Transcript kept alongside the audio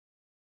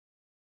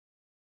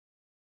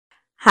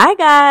Hi,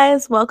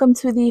 guys. Welcome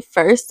to the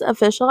first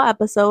official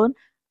episode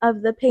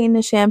of the Pain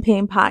to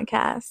Champagne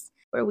podcast,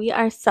 where we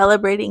are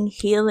celebrating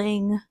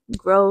healing,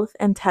 growth,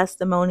 and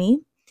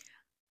testimony.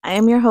 I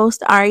am your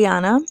host,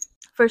 Ariana.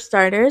 For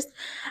starters,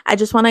 I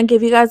just want to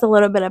give you guys a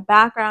little bit of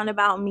background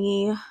about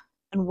me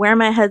and where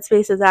my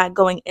headspace is at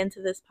going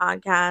into this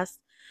podcast.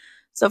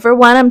 So, for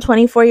one, I'm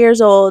 24 years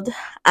old.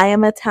 I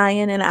am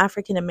Italian and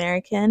African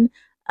American.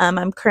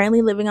 I'm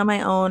currently living on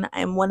my own.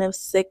 I'm one of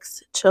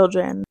 6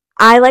 children.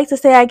 I like to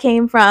say I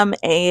came from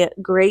a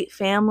great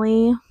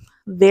family,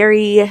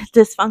 very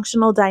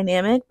dysfunctional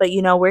dynamic, but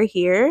we're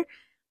here.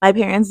 My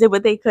parents did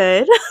what they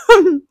could.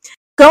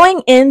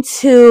 Going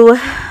into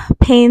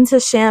Pain to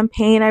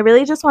Champagne, I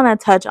really just want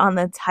to touch on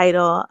the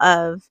title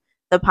of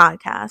the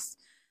podcast.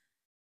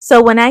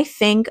 So when I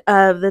think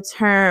of the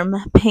term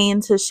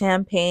pain to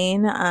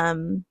champagne,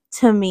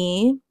 to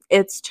me,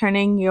 it's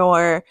turning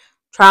your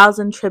trials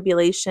and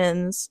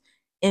tribulations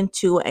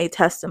into a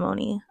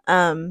testimony.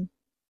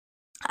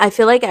 I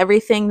feel like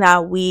everything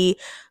that we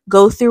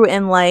go through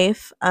in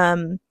life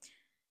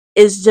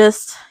is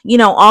just,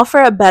 all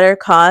for a better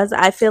cause.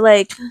 I feel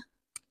like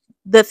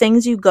the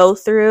things you go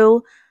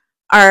through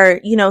are,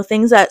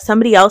 things that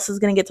somebody else is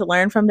going to get to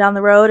learn from down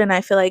the road. And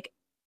I feel like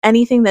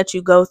anything that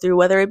you go through,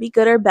 whether it be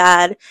good or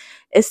bad,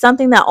 is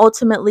something that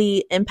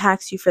ultimately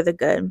impacts you for the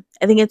good.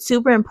 I think it's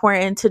super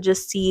important to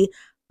just see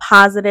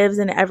positives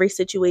in every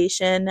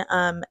situation,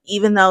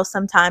 even though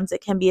sometimes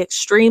it can be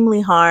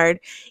extremely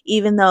hard,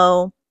 even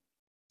though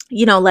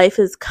life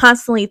is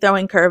constantly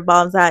throwing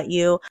curveballs at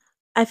you.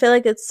 I feel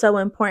like it's so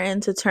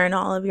important to turn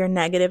all of your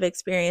negative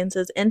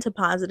experiences into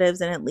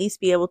positives and at least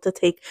be able to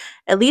take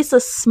at least the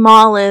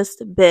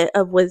smallest bit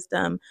of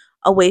wisdom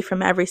away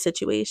from every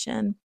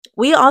situation.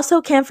 We also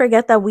can't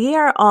forget that we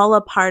are all a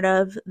part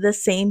of the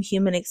same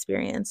human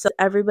experience. So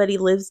everybody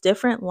lives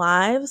different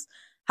lives.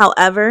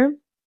 However,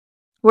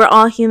 we're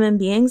all human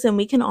beings and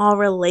we can all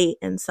relate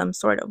in some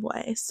sort of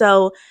way.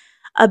 So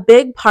a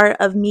big part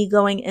of me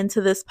going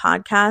into this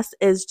podcast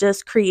is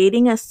just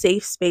creating a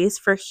safe space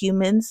for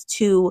humans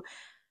to,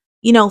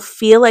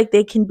 feel like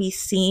they can be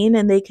seen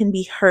and they can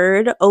be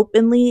heard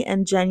openly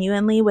and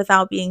genuinely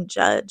without being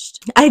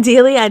judged.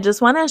 Ideally, I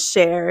just want to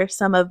share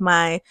some of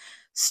my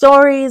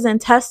stories and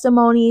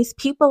testimonies,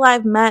 people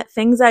I've met,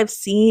 things I've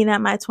seen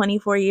at my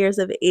 24 years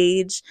of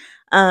age.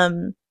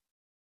 And,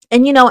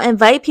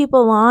 invite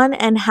people on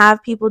and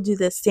have people do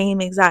the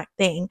same exact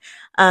thing.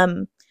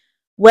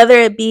 Whether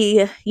it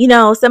be,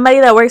 somebody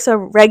that works a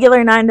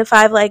regular 9 to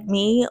 5 like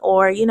me,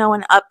 or,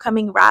 an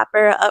upcoming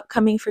rapper,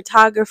 upcoming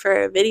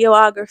photographer,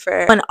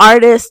 videographer, an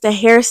artist, a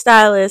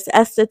hairstylist,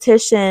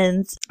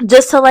 estheticians,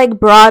 just to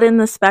broaden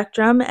the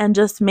spectrum and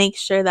just make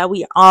sure that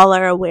we all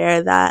are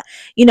aware that,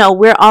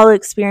 we're all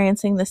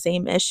experiencing the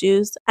same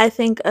issues. I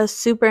think a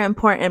super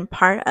important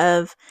part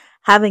of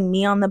having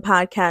me on the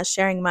podcast,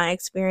 sharing my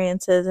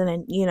experiences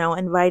and,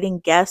 inviting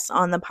guests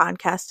on the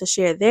podcast to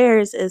share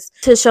theirs is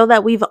to show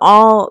that we've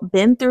all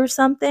been through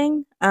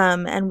something,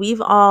 and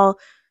we've all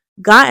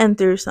gotten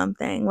through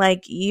something.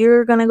 Like,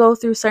 you're going to go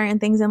through certain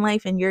things in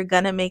life and you're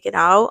going to make it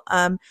out.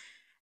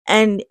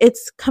 And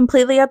it's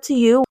completely up to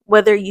you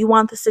whether you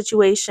want the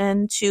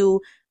situation to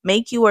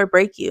make you or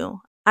break you.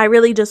 I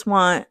really just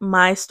want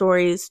my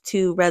stories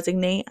to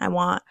resonate. I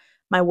want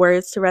my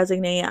words to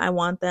resonate. I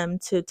want them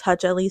to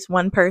touch at least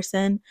one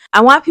person.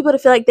 I want people to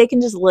feel like they can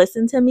just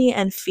listen to me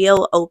and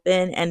feel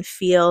open and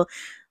feel,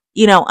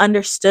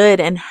 understood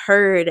and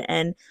heard.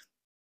 And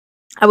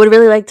I would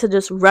really like to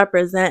just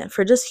represent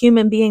for just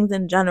human beings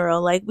in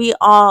general. Like, we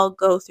all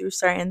go through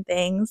certain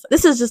things.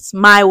 This is just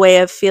my way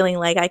of feeling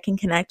like I can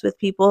connect with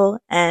people,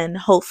 and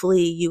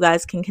hopefully you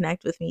guys can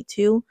connect with me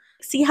too.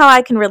 See how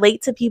I can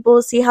relate to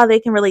people, see how they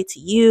can relate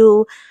to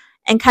you,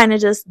 and kind of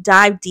just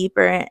dive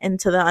deeper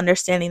into the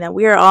understanding that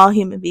we are all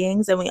human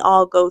beings and we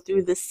all go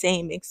through the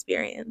same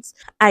experience.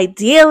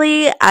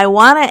 Ideally, I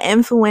want to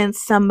influence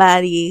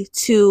somebody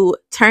to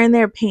turn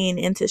their pain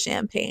into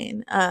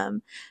champagne.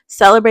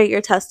 Celebrate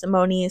your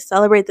testimonies,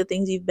 celebrate the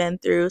things you've been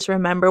through, to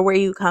remember where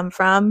you come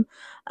from,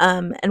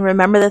 and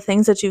remember the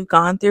things that you've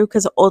gone through,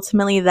 because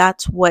ultimately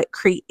that's what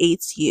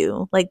creates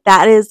you. Like,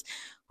 that is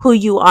who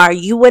you are.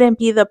 You wouldn't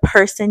be the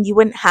person, you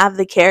wouldn't have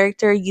the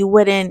character, you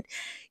wouldn't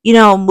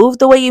move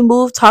the way you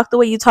move, talk the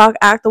way you talk,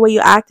 act the way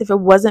you act if it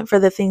wasn't for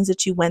the things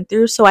that you went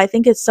through. So I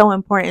think it's so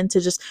important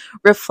to just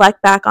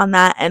reflect back on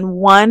that and,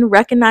 one,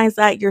 recognize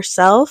that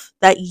yourself,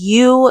 that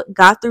you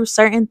got through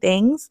certain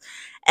things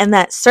and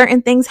that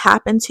certain things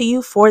happened to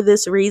you for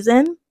this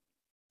reason.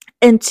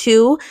 And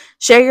 2,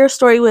 share your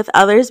story with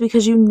others,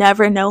 because you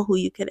never know who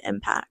you could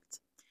impact.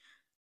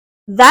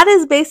 That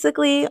is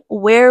basically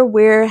where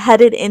we're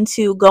headed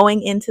into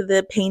going into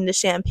the Pain to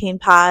Champagne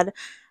pod.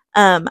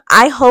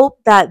 I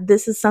hope that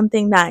this is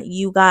something that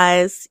you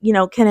guys,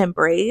 can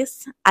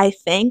embrace. I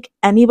think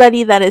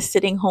anybody that is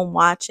sitting home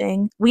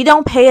watching, we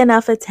don't pay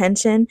enough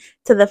attention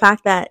to the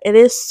fact that it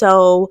is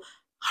so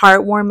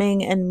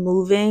heartwarming and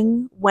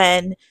moving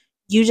when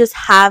you just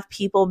have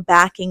people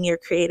backing your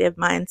creative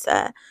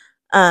mindset.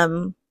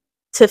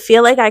 To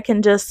feel like I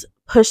can just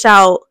push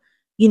out,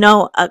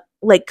 a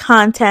like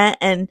content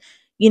and,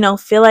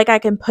 feel like I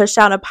can push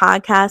out a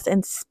podcast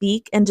and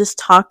speak and just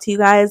talk to you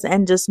guys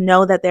and just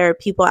know that there are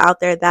people out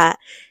there that,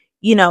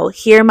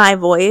 hear my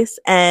voice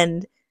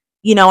and,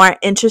 are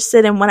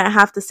interested in what I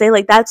have to say.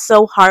 Like, that's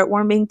so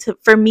heartwarming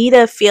for me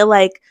to feel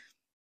like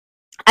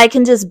I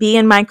can just be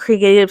in my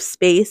creative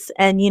space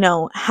and,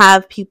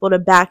 have people to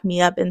back me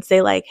up and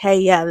say like, hey,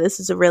 yeah, this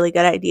is a really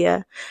good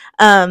idea.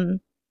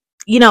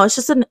 It's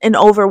just an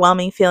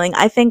overwhelming feeling.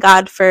 I thank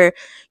God for,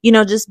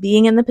 just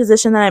being in the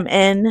position that I'm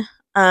in,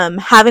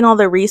 having all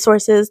the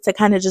resources to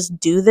kind of just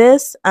do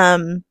this.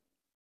 And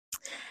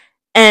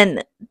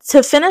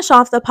to finish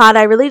off the pod,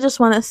 I really just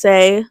want to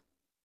say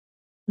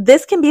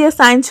this can be a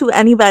sign to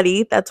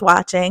anybody that's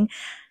watching.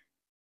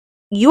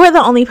 You are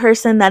the only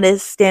person that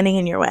is standing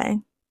in your way.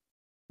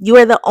 You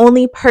are the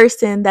only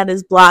person that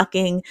is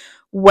blocking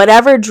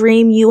whatever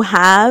dream you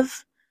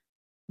have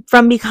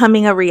from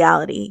becoming a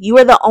reality. You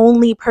are the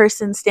only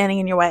person standing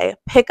in your way.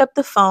 Pick up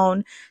the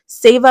phone,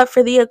 save up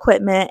for the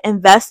equipment,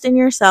 invest in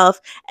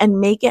yourself, and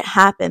make it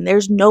happen.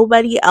 There's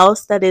nobody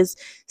else that is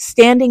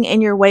standing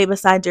in your way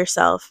besides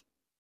yourself.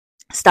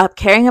 Stop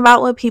caring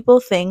about what people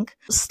think.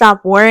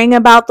 Stop worrying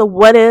about the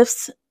what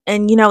ifs.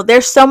 And,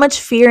 there's so much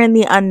fear in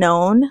the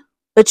unknown,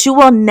 but you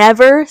will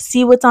never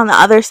see what's on the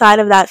other side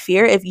of that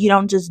fear if you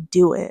don't just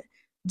do it.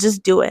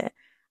 Just do it.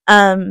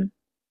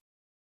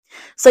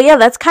 So yeah,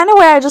 that's kind of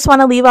where I just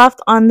want to leave off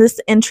on this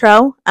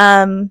intro.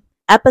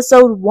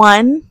 Episode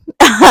 1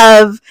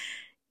 of,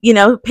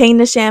 Pain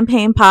to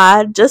Champagne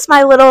pod. Just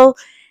my little,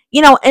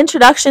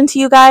 introduction to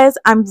you guys.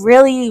 I'm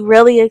really,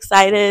 really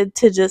excited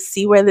to just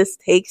see where this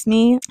takes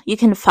me. You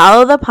can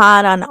follow the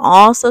pod on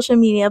all social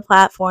media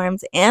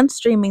platforms and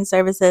streaming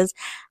services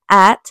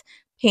at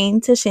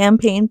Pain to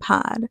Champagne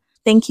pod.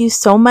 Thank you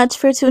so much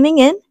for tuning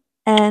in,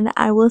 and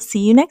I will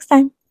see you next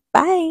time.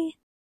 Bye.